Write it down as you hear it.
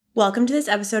Welcome to this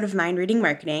episode of Mind Reading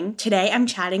Marketing. Today I'm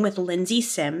chatting with Lindsay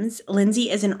Sims. Lindsay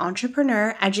is an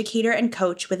entrepreneur, educator, and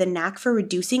coach with a knack for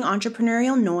reducing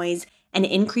entrepreneurial noise and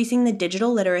increasing the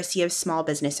digital literacy of small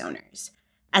business owners.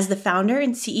 As the founder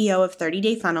and CEO of 30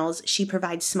 Day Funnels, she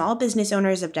provides small business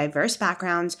owners of diverse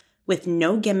backgrounds with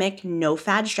no gimmick, no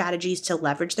fad strategies to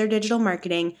leverage their digital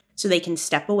marketing so they can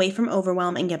step away from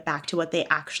overwhelm and get back to what they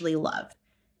actually love.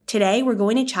 Today, we're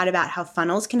going to chat about how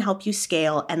funnels can help you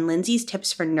scale and Lindsay's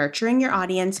tips for nurturing your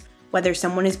audience, whether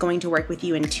someone is going to work with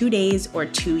you in 2 days or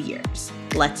 2 years.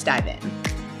 Let's dive in.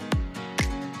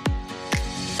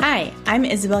 Hi, I'm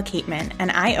Isabel Cateman,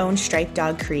 and I own Stripe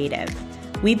Dog Creative.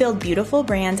 We build beautiful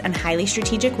brands and highly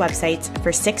strategic websites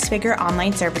for 6-figure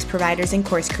online service providers and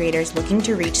course creators looking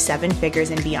to reach 7 figures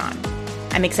and beyond.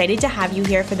 I'm excited to have you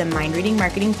here for the Mind Reading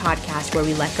Marketing podcast, where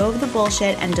we let go of the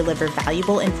bullshit and deliver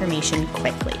valuable information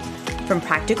quickly. From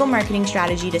practical marketing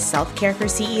strategy to self-care for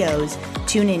CEOs,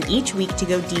 tune in each week to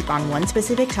go deep on one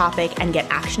specific topic and get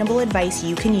actionable advice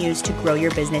you can use to grow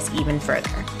your business even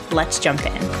further. Let's jump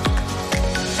in.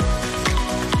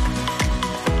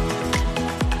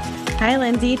 Hi,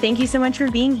 Lindsay. Thank you so much for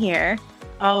being here.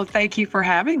 Oh, thank you for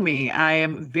having me. I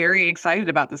am very excited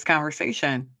about this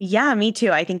conversation. Yeah, me too.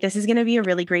 I think this is going to be a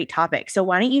really great topic. So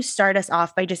why don't you start us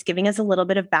off by just giving us a little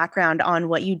bit of background on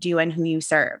what you do and who you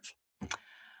serve?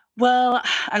 Well,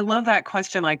 I love that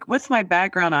question. Like, what's my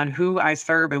background on who I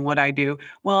serve and what I do?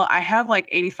 Well, I have like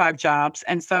 85 jobs.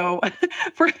 And so,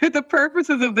 for the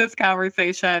purposes of this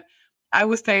conversation, I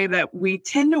would say that we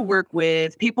tend to work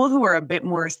with people who are a bit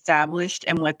more established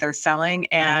in what they're selling,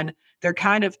 and they're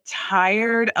kind of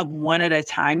tired of one at a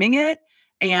timing it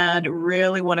and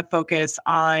really want to focus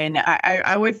on,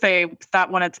 I would say, stop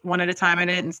one at a time in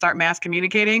it and start mass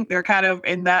communicating. They're kind of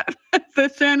in that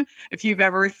position. If you've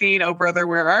ever seen Oh Brother,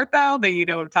 Where Art Thou, then you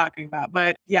know what I'm talking about.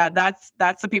 But yeah, that's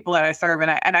the people that I serve.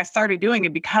 And I started doing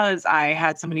it because I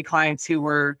had so many clients who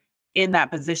were in that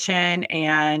position,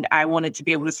 and I wanted to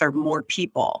be able to serve more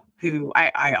people who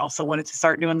I also wanted to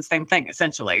start doing the same thing,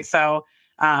 essentially. So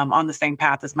on the same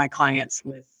path as my clients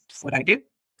with what I do.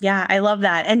 Yeah, I love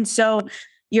that. And so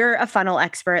you're a funnel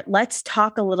expert. Let's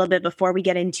talk a little bit before we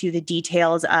get into the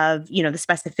details of, the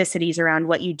specificities around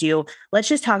what you do. Let's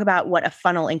just talk about what a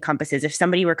funnel encompasses. If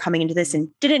somebody were coming into this and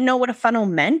didn't know what a funnel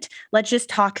meant, let's just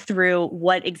talk through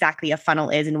what exactly a funnel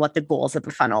is and what the goals of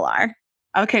a funnel are.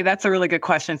 Okay, that's a really good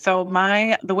question. So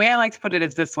the way I like to put it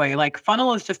is this way: like,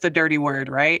 funnel is just a dirty word,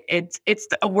 right? It's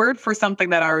a word for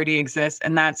something that already exists,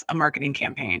 and that's a marketing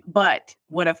campaign. But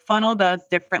what a funnel does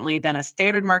differently than a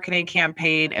standard marketing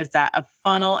campaign is that a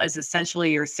funnel is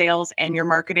essentially your sales and your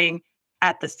marketing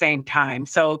at the same time.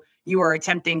 So you are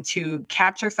attempting to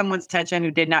capture someone's attention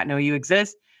who did not know you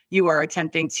exist. You are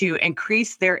attempting to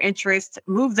increase their interest,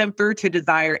 move them through to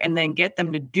desire, and then get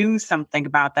them to do something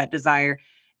about that desire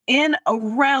in a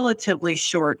relatively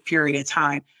short period of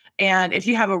time. And if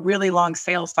you have a really long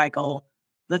sales cycle,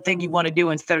 the thing you want to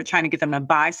do, instead of trying to get them to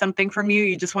buy something from you,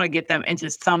 you just want to get them into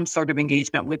some sort of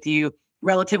engagement with you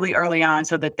relatively early on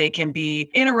so that they can be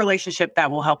in a relationship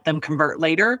that will help them convert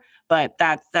later. But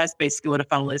that's basically what a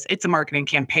funnel is. It's a marketing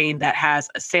campaign that has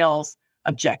a sales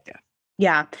objective.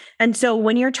 Yeah. And so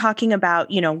when you're talking about,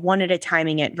 one at a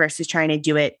timing it versus trying to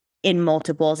do it in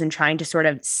multiples and trying to sort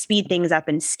of speed things up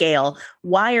and scale,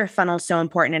 why are funnels so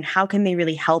important and how can they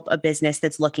really help a business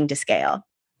that's looking to scale?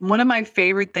 One of my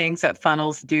favorite things that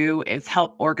funnels do is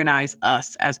help organize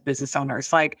us as business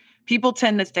owners. Like, people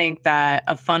tend to think that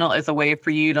a funnel is a way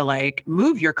for you to like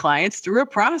move your clients through a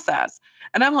process.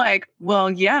 And I'm like,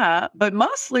 well, yeah, but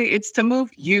mostly it's to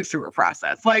move you through a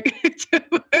process, like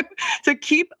to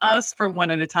keep us from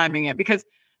one at a timing it. Because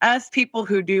as a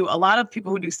lot of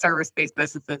people who do service-based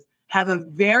businesses have a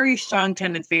very strong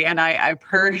tendency, and I've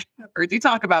heard you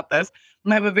talk about this,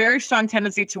 and have a very strong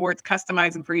tendency towards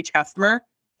customizing for each customer.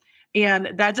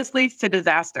 And that just leads to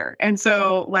disaster. And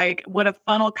so, like, what a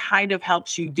funnel kind of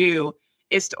helps you do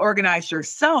is to organize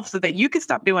yourself so that you can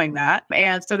stop doing that.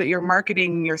 And so that your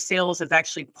marketing, your sales is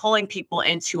actually pulling people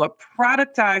into a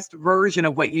productized version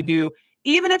of what you do.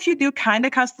 Even if you do kind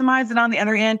of customize it on the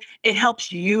other end, it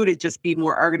helps you to just be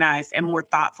more organized and more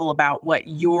thoughtful about what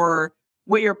your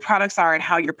products are and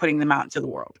how you're putting them out into the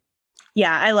world.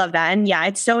 Yeah, I love that. And yeah,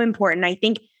 it's so important. I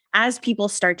think as people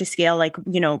start to scale, like,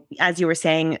 as you were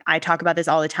saying, I talk about this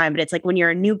all the time, but it's like when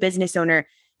you're a new business owner,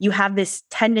 you have this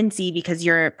tendency because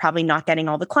you're probably not getting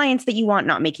all the clients that you want,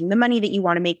 not making the money that you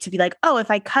want to make, to be like, oh, if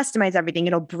I customize everything,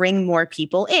 it'll bring more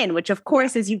people in, which of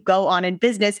course, as you go on in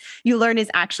business, you learn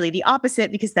is actually the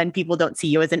opposite, because then people don't see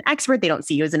you as an expert. They don't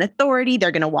see you as an authority.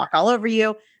 They're going to walk all over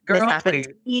you. This happens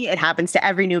to me. It happens to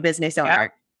every new business owner. Yeah.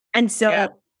 And so Yeah.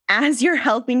 as you're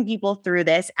helping people through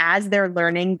this, as they're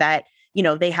learning that,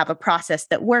 they have a process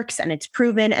that works and it's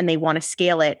proven and they want to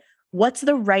scale it, what's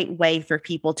the right way for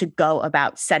people to go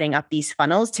about setting up these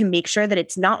funnels to make sure that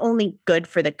it's not only good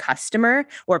for the customer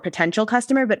or potential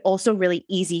customer, but also really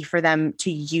easy for them to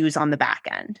use on the back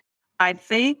end? I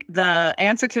think the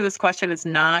answer to this question is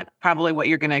not probably what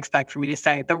you're going to expect for me to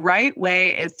say. The right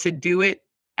way is to do it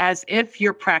as if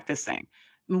you're practicing.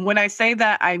 When I say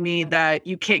that, I mean that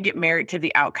you can't get married to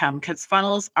the outcome because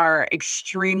funnels are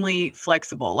extremely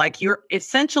flexible. Like you're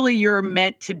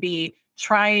meant to be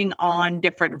trying on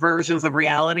different versions of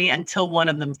reality until one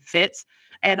of them fits.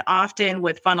 And often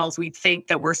with funnels, we think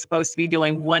that we're supposed to be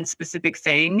doing one specific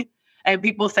thing and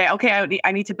people say, okay,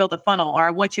 I need to build a funnel, or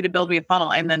I want you to build me a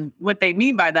funnel. And then what they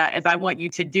mean by that is I want you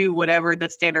to do whatever the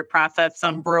standard process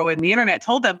some bro in the internet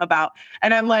told them about.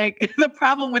 And I'm like, the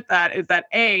problem with that is that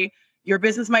your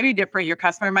business might be different, your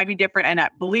customer might be different. And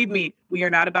believe me, we are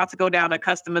not about to go down a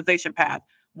customization path.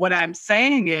 What I'm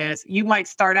saying is you might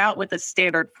start out with a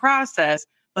standard process,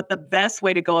 but the best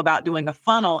way to go about doing a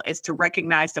funnel is to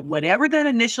recognize that whatever that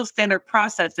initial standard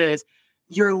process is,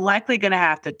 you're likely going to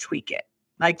have to tweak it.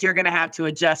 Like you're going to have to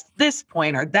adjust this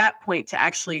point or that point to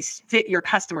actually fit your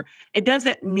customer. It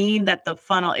doesn't mean that the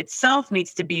funnel itself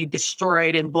needs to be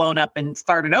destroyed and blown up and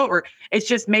started over. It's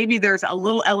just maybe there's a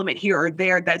little element here or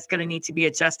there that's going to need to be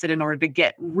adjusted in order to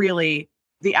get really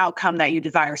the outcome that you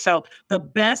desire. So the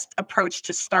best approach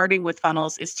to starting with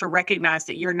funnels is to recognize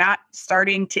that you're not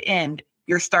starting to end,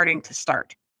 you're starting to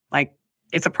start. Like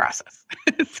it's a process.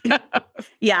 So,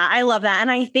 Yeah, I love that. And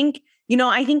I think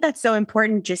that's so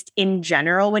important just in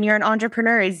general when you're an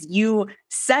entrepreneur is you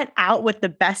set out with the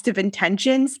best of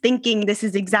intentions, thinking this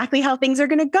is exactly how things are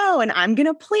going to go and I'm going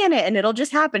to plan it and it'll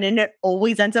just happen. And it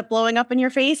always ends up blowing up in your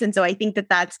face. And so I think that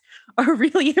that's a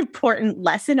really important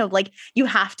lesson of like, you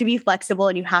have to be flexible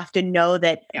and you have to know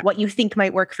that what you think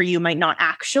might work for you might not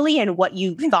actually, and what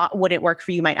you thought wouldn't work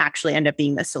for you might actually end up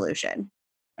being the solution.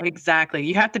 exactly.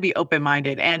 You have to be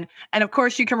open-minded. And of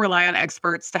course you can rely on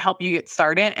experts to help you get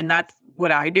started. And that's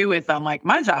what I do is I'm like,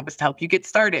 my job is to help you get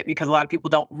started because a lot of people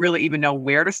don't really even know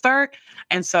where to start.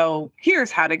 And so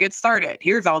here's how to get started.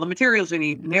 Here's all the materials you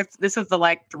need. And this is the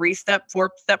like 3-step,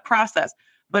 4-step process.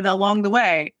 But along the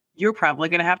way, you're probably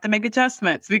going to have to make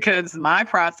adjustments because my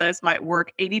process might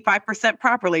work 85%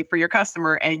 properly for your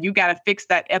customer. And you got to fix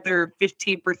that other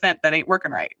 15% that ain't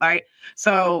working right. Right.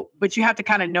 So, but you have to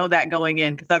kind of know that going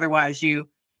in because otherwise you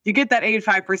get that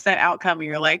 85% outcome and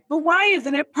you're like, but why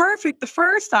isn't it perfect the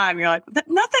first time? You're like,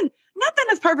 nothing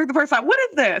is perfect the first time. What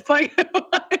is this? Like,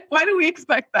 why do we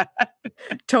expect that?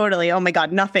 Totally. Oh my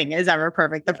God. Nothing is ever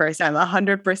perfect the first time,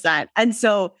 100%. And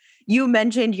so you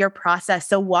mentioned your process.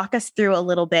 So walk us through a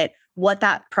little bit what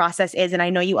that process is. And I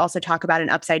know you also talk about an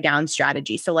upside down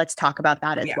strategy. So let's talk about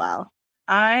that as Yeah. well.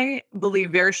 I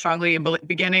believe very strongly in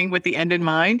beginning with the end in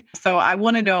mind. So I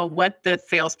want to know what the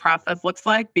sales process looks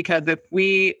like because if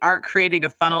we aren't creating a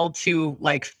funnel to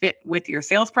like fit with your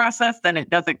sales process, then it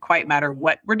doesn't quite matter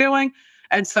what we're doing.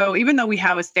 And so even though we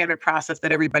have a standard process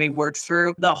that everybody works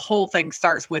through, the whole thing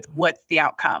starts with what's the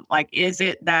outcome? Like, is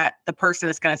it that the person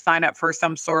is going to sign up for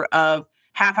some sort of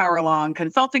half-hour long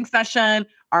consulting session?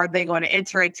 Are they going to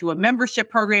enter into a membership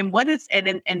program? What is,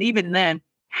 and even then,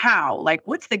 how? Like,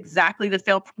 what's exactly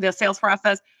the sales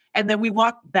process? And then we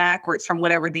walk backwards from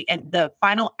whatever the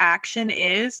final action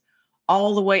is,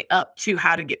 all the way up to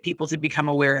how to get people to become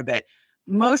aware of it.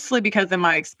 Mostly because in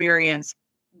my experience,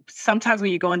 sometimes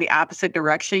when you go in the opposite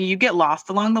direction, you get lost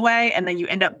along the way, and then you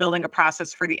end up building a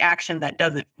process for the action that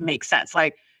doesn't make sense.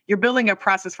 Like you're building a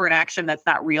process for an action that's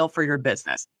not real for your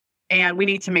business. And we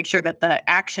need to make sure that the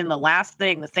action, the last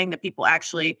thing, the thing that people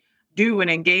actually do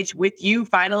and engage with you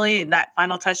finally, and that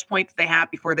final touch point that they have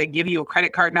before they give you a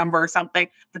credit card number or something,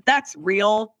 that's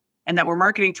real and that we're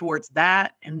marketing towards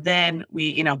that. And then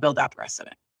we, build out the rest of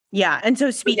it. Yeah. And so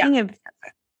But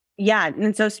yeah.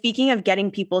 speaking of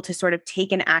getting people to sort of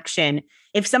take an action,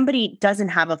 if somebody doesn't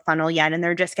have a funnel yet and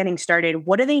they're just getting started,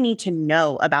 what do they need to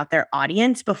know about their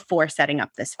audience before setting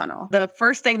up this funnel? The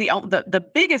first thing, the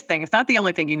biggest thing, it's not the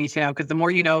only thing you need to know because the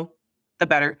more you know, the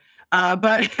better.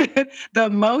 But the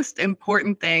most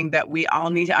important thing that we all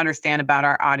need to understand about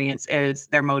our audience is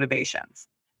their motivations.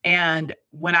 And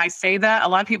when I say that, a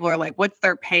lot of people are like, what's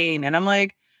their pain? And I'm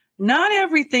like, not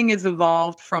everything is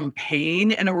evolved from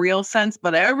pain in a real sense,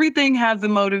 but everything has a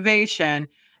motivation.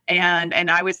 And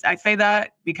I say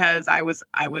that because I was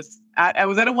at a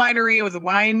winery. It was a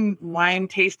wine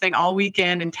tasting all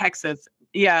weekend in Texas.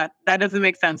 Yeah, that doesn't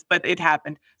make sense, but it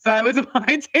happened. So I was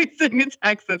wine tasting in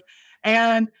Texas,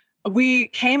 and we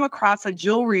came across a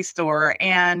jewelry store,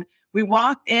 and We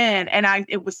walked in and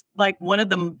it was like one of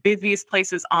the busiest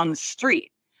places on the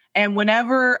street. And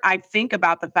whenever I think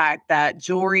about the fact that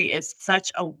jewelry is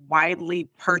such a widely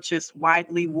purchased,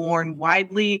 widely worn,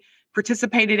 widely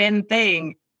participated in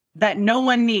thing that no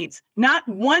one needs, not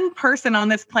one person on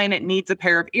this planet needs a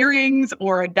pair of earrings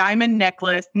or a diamond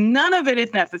necklace. None of it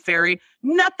is necessary.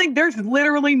 Nothing. There's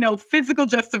literally no physical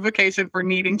justification for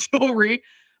needing jewelry,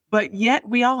 but yet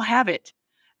we all have it.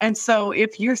 And so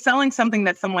if you're selling something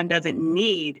that someone doesn't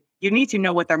need, you need to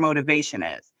know what their motivation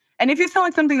is. And if you're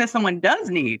selling something that someone does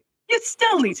need, you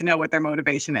still need to know what their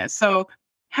motivation is. So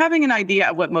having an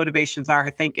idea of what motivations are, I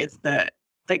think, is the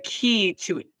key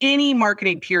to any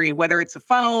marketing period, whether it's a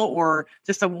funnel or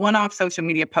just a one-off social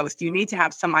media post. You need to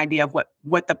have some idea of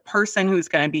what the person who's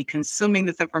going to be consuming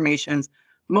this information's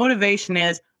motivation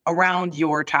is around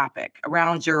your topic,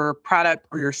 around your product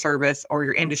or your service or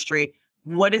your industry.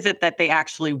 What is it that they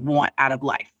actually want out of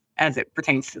life as it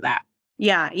pertains to that?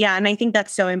 Yeah. Yeah. And I think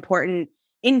that's so important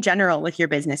in general with your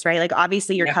business, right? Like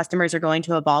obviously your Yeah. customers are going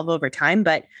to evolve over time,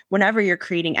 but whenever you're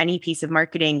creating any piece of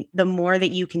marketing, the more that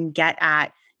you can get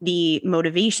at the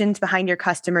motivations behind your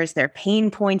customers, their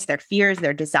pain points, their fears,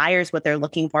 their desires, what they're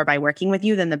looking for by working with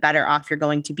you, then the better off you're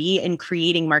going to be in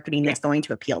creating marketing that's going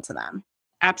to appeal to them.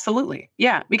 Absolutely.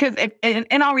 Yeah. Because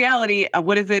in all reality,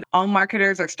 what is it? All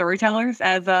marketers are storytellers,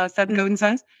 as Seth Godin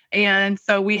says. And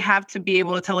so we have to be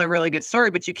able to tell a really good story,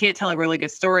 but you can't tell a really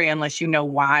good story unless you know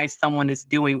why someone is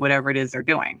doing whatever it is they're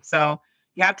doing. So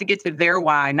you have to get to their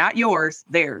why, not yours,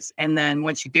 theirs. And then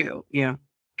once you do, you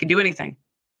can do anything.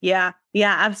 Yeah.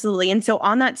 Yeah, absolutely. And so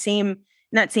on that same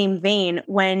vein,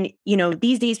 when,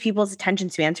 these days people's attention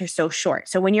spans are so short.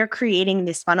 So when you're creating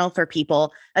this funnel for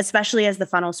people, especially as the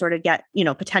funnel sort of get,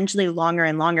 potentially longer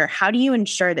and longer, how do you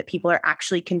ensure that people are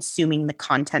actually consuming the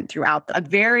content throughout A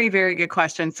very, very good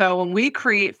question. So when we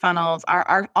create funnels,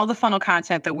 our all the funnel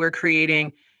content that we're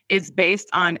creating is based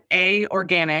on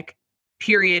organic,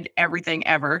 period, everything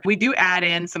ever. We do add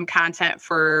in some content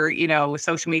for,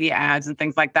 social media ads and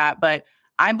things like that. But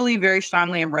I believe very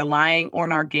strongly in relying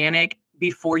on organic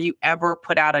before you ever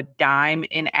put out a dime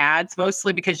in ads,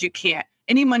 mostly because you can't.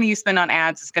 Any money you spend on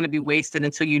ads is going to be wasted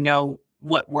until you know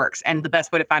what works. And the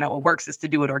best way to find out what works is to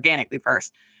do it organically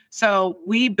first. So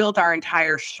we built our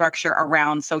entire structure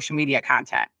around social media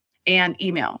content and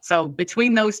email. So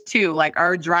between those two, like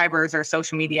our drivers are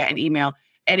social media and email.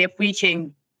 And if we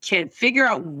can figure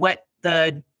out what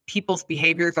the people's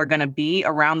behaviors are going to be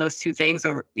around those two things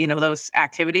or, those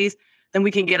activities, then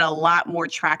we can get a lot more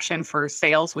traction for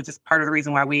sales, which is part of the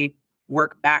reason why we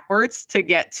work backwards to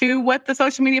get to what the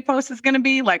social media post is going to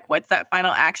be. Like, what's that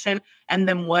final action? And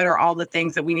then what are all the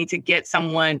things that we need to get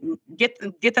them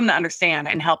to understand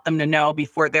and help them to know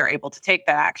before they're able to take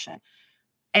that action.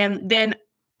 And then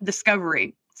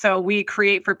discovery. So we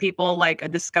create for people like a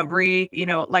discovery,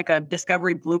 like a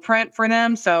discovery blueprint for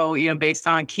them. So, based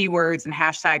on keywords and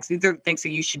hashtags, these are things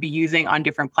that you should be using on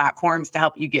different platforms to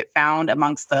help you get found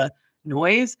amongst the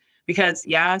noise. Because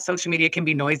social media can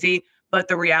be noisy, but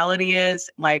the reality is,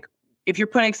 like, if you're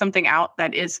putting something out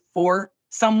that is for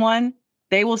someone,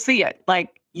 they will see it.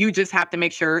 Like, you just have to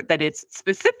make sure that it's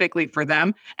specifically for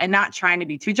them and not trying to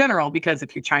be too general. Because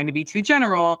if you're trying to be too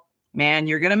general, man,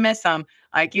 you're going to miss them.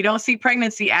 Like, you don't see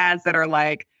pregnancy ads that are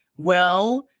like,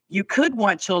 well, you could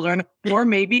want children or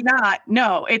maybe not.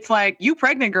 No, it's like, you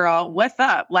pregnant girl, what's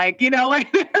up? Like,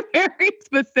 like they're very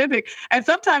specific. And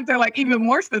sometimes they're like even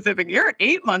more specific. You're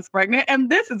 8 months pregnant and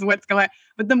this is what's going on.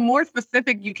 But the more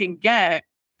specific you can get,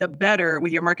 the better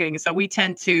with your marketing. So we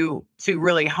tend to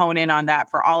really hone in on that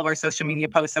for all of our social media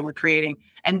posts that we're creating.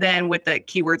 And then with the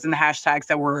keywords and the hashtags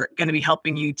that we're going to be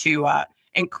helping you to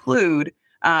include,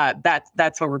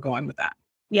 that's where we're going with that.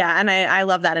 Yeah. And I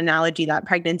love that analogy. That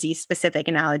pregnancy specific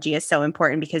analogy is so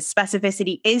important because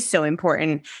specificity is so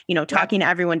important. Talking to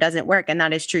everyone doesn't work. And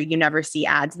that is true. You never see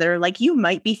ads that are like, you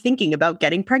might be thinking about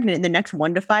getting pregnant in the next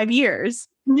 1 to 5 years.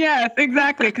 Yes,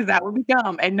 exactly. Because that would be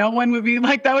dumb. And no one would be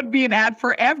like, that would be an ad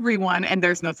for everyone. And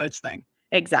there's no such thing.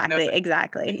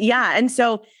 Exactly. Yeah. And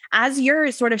so as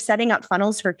you're sort of setting up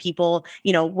funnels for people,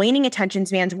 waning attention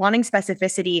spans, wanting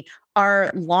specificity,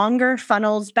 are longer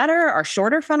funnels better? Are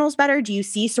shorter funnels better? Do you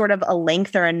see sort of a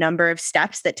length or a number of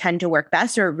steps that tend to work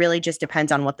best, or it really just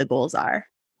depends on what the goals are?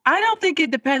 I don't think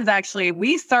it depends, actually.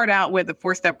 We start out with a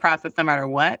 4-step process no matter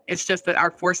what. It's just that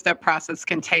our 4-step process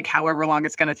can take however long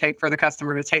it's going to take for the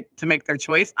customer to make their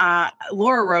choice.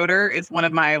 Laura Roeder is one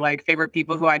of my favorite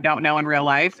people who I don't know in real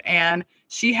life. And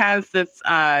she has this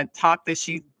talk that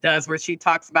she does where she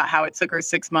talks about how it took her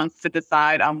 6 months to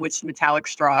decide on which metallic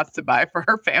straws to buy for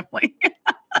her family.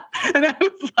 And I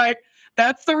was like,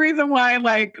 that's the reason why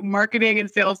marketing and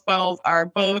sales funnels are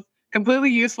both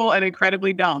completely useful and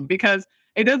incredibly dumb because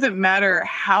it doesn't matter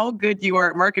how good you are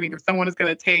at marketing if someone is going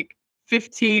to take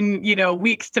 15,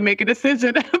 weeks to make a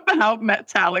decision about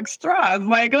metallic straws.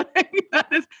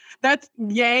 That's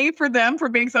yay for them for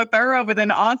being so thorough, but then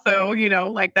also,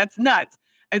 that's nuts.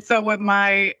 And so what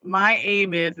my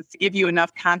aim is to give you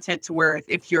enough content to where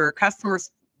if your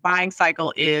customer's buying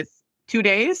cycle is 2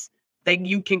 days, then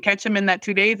you can catch them in that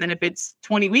 2 days. And if it's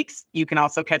 20 weeks, you can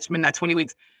also catch them in that 20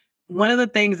 weeks. One of the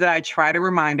things that I try to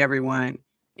remind everyone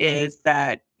is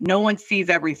that no one sees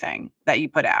everything that you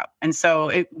put out. And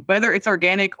so whether it's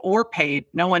organic or paid,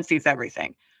 no one sees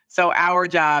everything. So our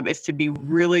job is to be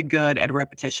really good at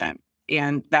repetition.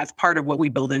 And that's part of what we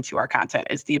build into our content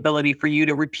is the ability for you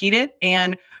to repeat it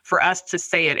and for us to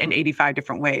say it in 85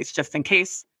 different ways, just in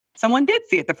case someone did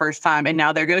see it the first time and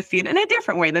now they're going to see it in a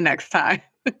different way the next time.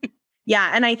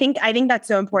 Yeah. And I think that's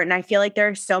so important. I feel like there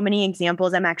are so many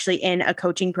examples. I'm actually in a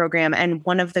coaching program, and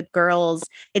one of the girls,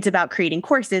 it's about creating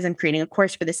courses and creating a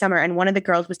course for the summer. And one of the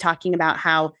girls was talking about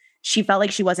how she felt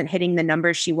like she wasn't hitting the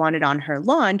numbers she wanted on her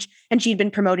launch. And she'd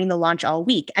been promoting the launch all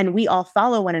week. And we all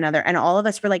follow one another. And all of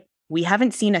us were like, we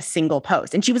haven't seen a single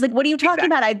post. And she was like, what are you talking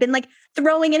about? I've been like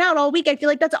throwing it out all week. I feel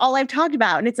like that's all I've talked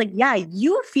about. And it's like, yeah,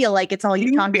 you feel like it's all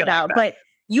you talked about, but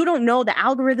you don't know the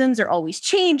algorithms are always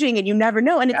changing and you never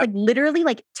know. And it's like literally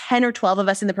like 10 or 12 of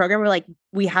us in the program were like,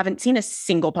 we haven't seen a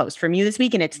single post from you this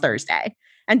week and it's Thursday.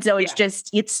 And so it's just,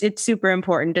 it's super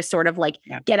important to sort of like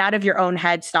get out of your own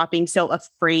head, stop being so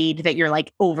afraid that you're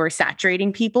like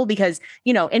oversaturating people because,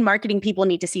 in marketing, people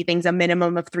need to see things a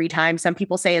minimum of 3 times. Some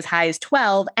people say as high as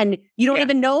 12, and you don't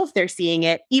even know if they're seeing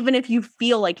it, even if you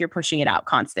feel like you're pushing it out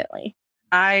constantly.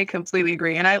 I completely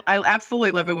agree. And I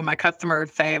absolutely love it when my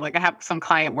customers say, like, I have some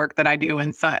client work that I do.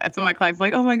 And so my clients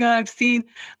like, oh my God, I've seen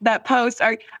that post.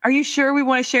 Are you sure we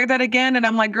want to share that again? And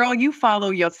I'm like, girl, you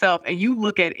follow yourself and you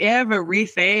look at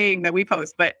everything that we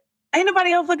post, but ain't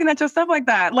nobody else looking at your stuff like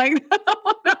that. Like, no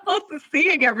one else is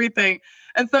seeing everything.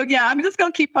 And so, I'm just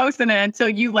going to keep posting it until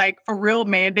you like for real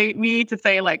mandate me to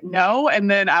say like, no, and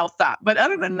then I'll stop. But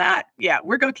other than that,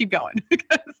 we're going to keep going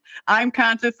because I'm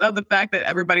conscious of the fact that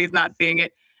everybody's not seeing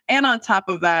it. And on top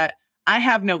of that, I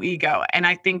have no ego. And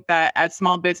I think that as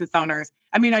small business owners,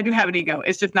 I do have an ego.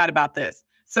 It's just not about this.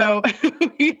 So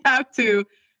we have to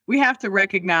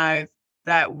recognize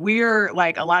that we're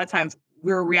like, a lot of times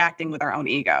we're reacting with our own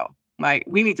ego. Like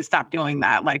we need to stop doing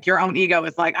that. Like your own ego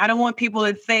is like, I don't want people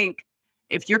to think.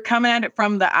 If you're coming at it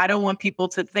from the I don't want people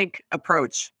to think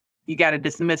approach, you got to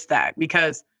dismiss that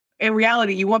because in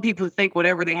reality, you want people to think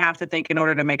whatever they have to think in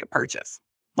order to make a purchase.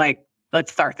 Like,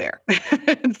 let's start there.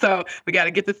 And so we got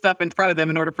to get this stuff in front of them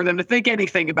in order for them to think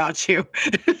anything about you.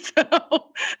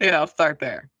 So, start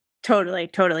there. Totally.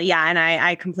 Yeah. And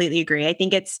I completely agree. I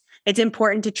think it's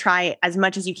important to try as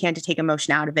much as you can to take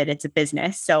emotion out of it. It's a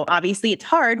business. So obviously it's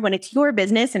hard when it's your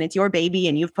business and it's your baby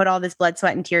and you've put all this blood,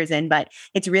 sweat, and tears in, but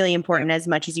it's really important as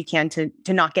much as you can to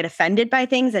not get offended by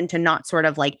things and to not sort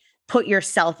of like put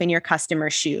yourself in your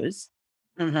customer's shoes.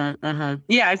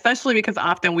 Yeah, especially because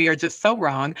often we are just so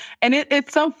wrong. And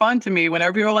it's so fun to me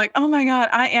whenever you're like, oh my God,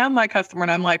 I am my customer.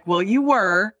 And I'm like, well, you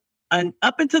were. And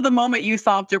up until the moment you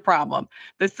solved your problem.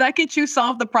 The second you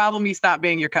solved the problem, you stop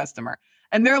being your customer.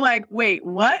 And they're like, wait,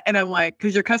 what? And I'm like,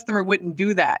 because your customer wouldn't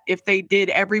do that. If they did,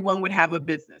 everyone would have a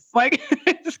business. Like,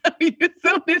 as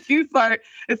soon as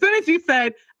you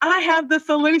said, I have the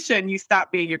solution, you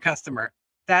stop being your customer.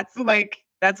 That's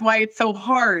why it's so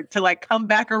hard to like come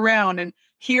back around and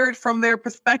hear it from their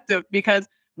perspective. Because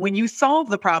when you solve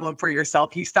the problem for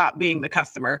yourself, you stop being the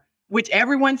customer. Which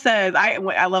everyone says, I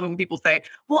love when people say,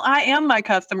 well, I am my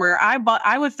customer.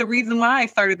 I was the reason why I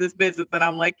started this business. And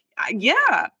I'm like,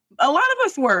 yeah, a lot of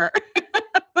us were.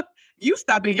 You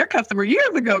stopped being your customer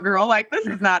years ago, girl. Like, this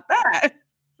is not that.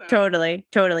 So.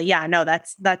 Totally. Yeah, no,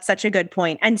 that's such a good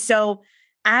point. And so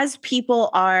as people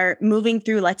are moving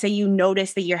through, let's say you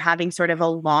notice that you're having sort of a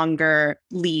longer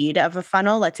lead of a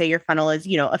funnel. Let's say your funnel is,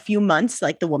 a few months,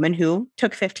 like the woman who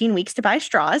took 15 weeks to buy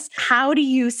straws. How do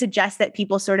you suggest that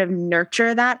people sort of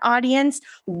nurture that audience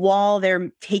while they're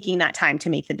taking that time to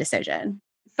make the decision?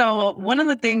 So one of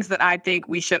the things that I think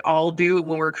we should all do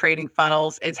when we're creating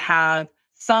funnels is have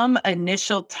some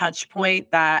initial touch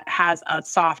point that has a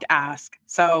soft ask.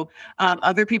 So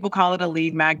other people call it a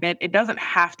lead magnet. It doesn't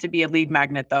have to be a lead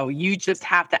magnet, though. You just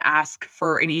have to ask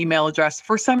for an email address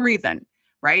for some reason,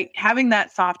 right? Having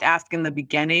that soft ask in the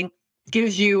beginning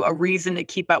gives you a reason to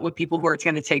keep up with people who are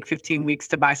going to take 15 weeks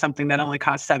to buy something that only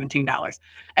costs $17.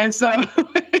 And so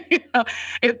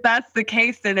if that's the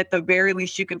case, then at the very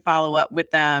least, you can follow up with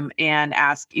them and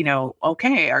ask,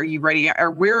 okay, are you ready?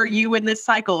 Or where are you in this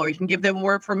cycle? Or you can give them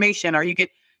more information, or you could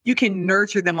you can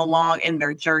nurture them along in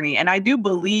their journey. And I do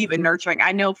believe in nurturing.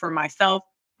 I know for myself,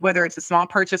 whether it's a small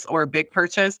purchase or a big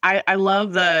purchase, I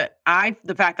love the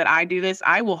fact that I do this.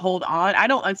 I will hold on. I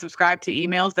don't unsubscribe to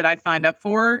emails that I signed up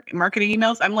for, marketing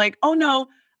emails. I'm like, oh no,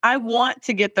 I want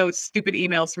to get those stupid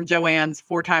emails from Joann's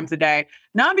 4 times a day.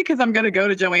 Not because I'm going to go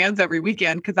to Joann's every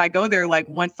weekend, because I go there like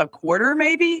once a quarter,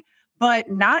 maybe.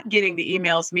 But not getting the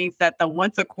emails means that the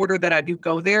once a quarter that I do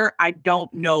go there, I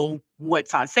don't know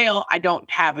what's on sale. I don't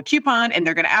have a coupon, and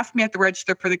they're going to ask me at the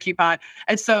register for the coupon.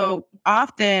 And so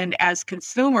often as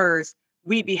consumers,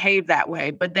 we behave that way.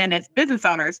 But then as business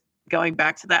owners, going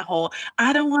back to that whole,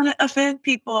 I don't want to offend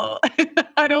people.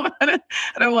 I don't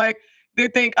like, they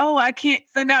think, oh, I can't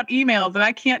send out emails and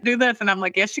I can't do this. And I'm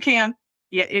like, yes, you can.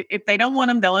 Yeah, if they don't want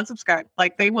them, they'll unsubscribe.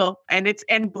 Like they will, and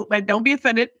don't be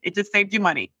offended. It just saved you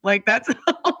money. Like that's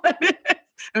all that is.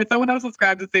 If someone else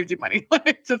subscribes, it saved you money.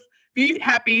 Like just be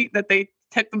happy that they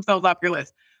took themselves off your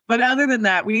list. But other than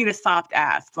that, we need a soft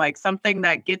ask, like something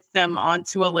that gets them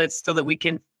onto a list so that we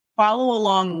can follow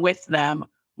along with them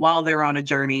while they're on a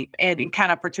journey and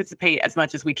kind of participate as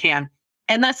much as we can.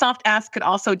 And that soft ask could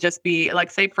also just be like,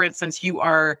 say, for instance, you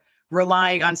are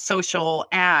relying on social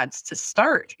ads to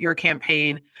start your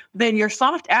campaign, then your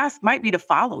soft ask might be to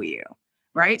follow you,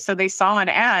 right? So they saw an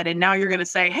ad and now you're going to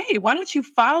say, hey, why don't you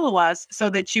follow us so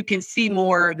that you can see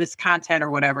more of this content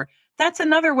or whatever. That's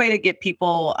another way to get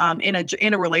people in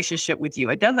a relationship with you.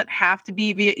 It doesn't have to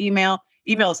be via email.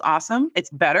 Email is awesome. It's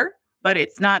better, but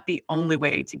it's not the only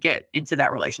way to get into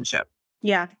that relationship.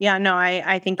 Yeah. Yeah. No,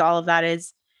 I think all of that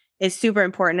is super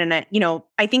important. And,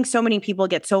 I think so many people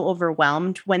get so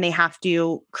overwhelmed when they have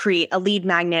to create a lead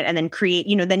magnet and then create,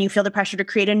 then you feel the pressure to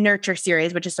create a nurture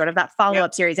series, which is sort of that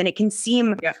follow-up series. And it can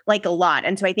seem like a lot.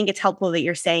 And so I think it's helpful that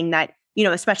you're saying that,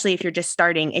 especially if you're just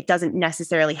starting, it doesn't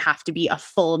necessarily have to be a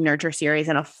full nurture series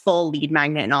and a full lead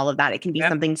magnet and all of that. It can be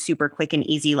something super quick and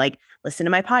easy, like listen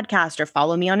to my podcast or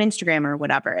follow me on Instagram or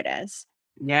whatever it is.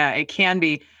 Yeah, it can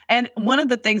be. And one of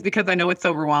the things, because I know it's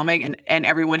overwhelming and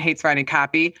everyone hates writing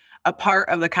copy, a part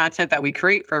of the content that we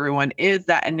create for everyone is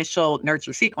that initial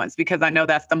nurture sequence, because I know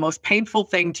that's the most painful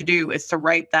thing to do is to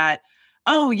write that,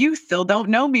 oh, you still don't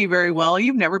know me very well.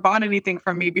 You've never bought anything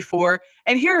from me before.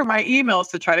 And here are my emails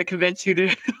to try to convince you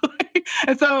to.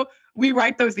 And so we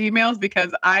write those emails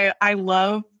because I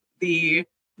love the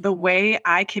way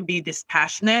I can be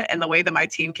dispassionate and the way that my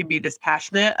team can be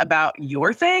dispassionate about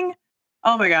your thing.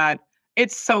 Oh my God,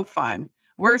 it's so fun.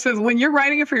 Versus when you're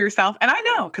writing it for yourself, and I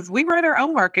know because we write our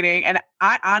own marketing, and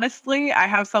I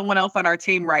have someone else on our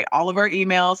team write all of our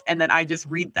emails, and then I just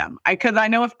read them. Because I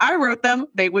know if I wrote them,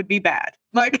 they would be bad.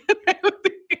 Like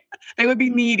they would be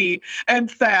needy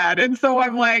and sad. And so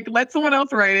I'm like, let someone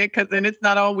else write it because then it's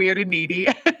not all weird and needy.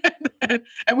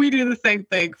 And we do the same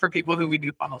thing for people who we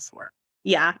do funnels for.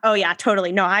 Yeah. Oh yeah,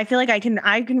 totally. No, I feel like I can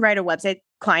write a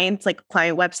client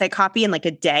website copy in like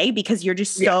a day because you're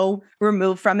just so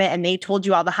removed from it and they told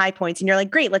you all the high points and you're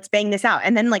like, great, let's bang this out.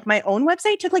 And then like my own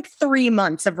website took like 3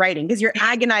 months of writing because you're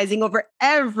agonizing over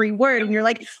every word and you're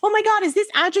like, oh my God, is this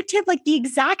adjective like the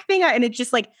exact thing? And it's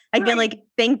just like, I feel like,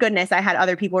 thank goodness I had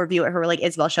other people review it who were like,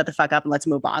 Isabel, shut the fuck up and let's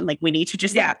move on. Like we need to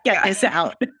just get this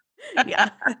out. Yeah.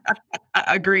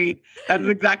 Agreed. That's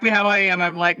exactly how I am.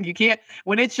 I'm like, you can't,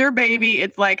 when it's your baby,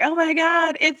 it's like, oh my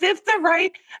God, is this the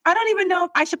right? I don't even know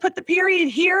if I should put the period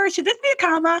here. Should this be a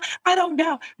comma? I don't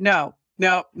know. No.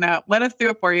 Let us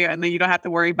do it for you. And then you don't have to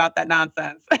worry about that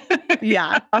nonsense.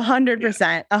 Yeah,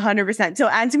 100%. 100%. So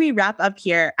as we wrap up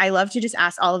here, I love to just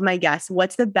ask all of my guests,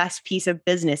 what's the best piece of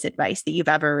business advice that you've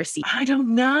ever received? I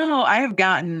don't know. I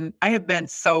have been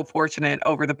so fortunate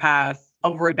over the past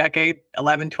over a decade,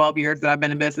 11, 12 years that I've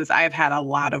been in business. I have had a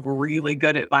lot of really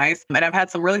good advice and I've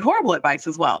had some really horrible advice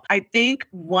as well. I think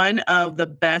one of the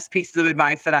best pieces of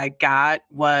advice that I got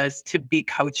was to be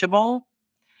coachable.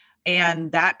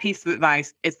 And that piece of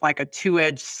advice is like a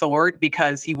two-edged sword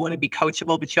because you want to be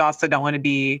coachable, but you also don't want to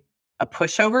be a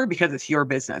pushover because it's your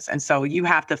business. And so you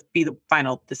have to be the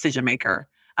final decision maker,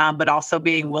 but also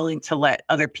being willing to let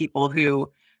other people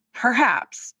who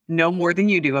perhaps know more than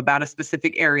you do about a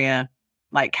specific area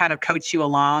like kind of coach you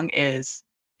along is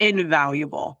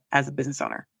invaluable as a business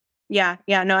owner. Yeah.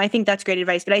 No, I think that's great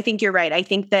advice, but I think you're right. I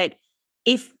think that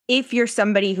if you're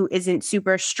somebody who isn't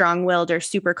super strong-willed or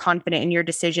super confident in your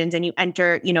decisions and you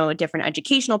enter, a different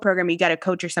educational program, you got a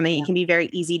coach or something, it can be very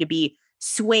easy to be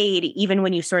swayed even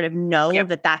when you sort of know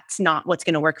that that's not what's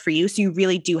going to work for you. So you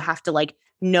really do have to like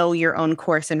know your own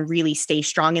course and really stay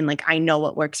strong and like, I know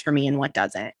what works for me and what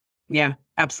doesn't. Yeah,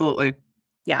 absolutely.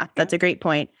 Yeah, that's a great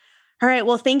point. All right.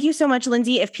 Well, thank you so much,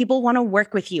 Lindsay. If people want to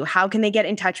work with you, how can they get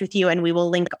in touch with you? And we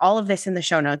will link all of this in the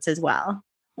show notes as well.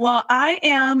 Well, I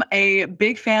am a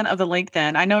big fan of the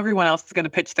LinkedIn. I know everyone else is going to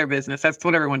pitch their business. That's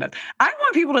what everyone does. I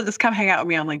want people to just come hang out with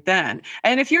me on LinkedIn.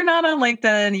 And if you're not on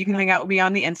LinkedIn, you can hang out with me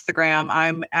on the Instagram.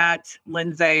 I'm at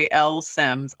Lindsay L.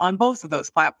 Sims on both of those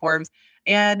platforms.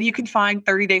 And you can find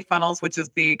 30 Day Funnels, which is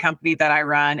the company that I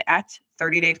run, at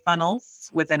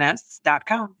 30dayfunnels with an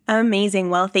S.com. Amazing.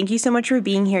 Well, thank you so much for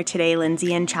being here today,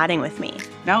 Lindsay, and chatting with me.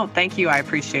 No, thank you. I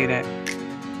appreciate it.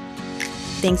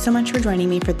 Thanks so much for joining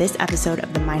me for this episode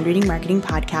of the Mind Reading Marketing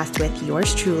Podcast with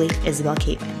yours truly, Isabel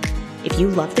Caitman. If you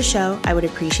love the show, I would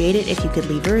appreciate it if you could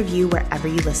leave a review wherever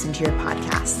you listen to your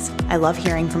podcasts. I love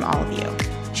hearing from all of you.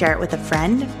 Share it with a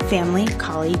friend, family,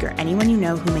 colleague, or anyone you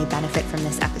know who may benefit from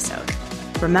this episode.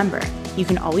 Remember, you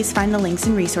can always find the links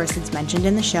and resources mentioned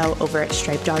in the show over at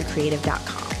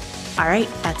stripedogcreative.com. All right,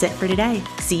 that's it for today.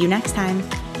 See you next time.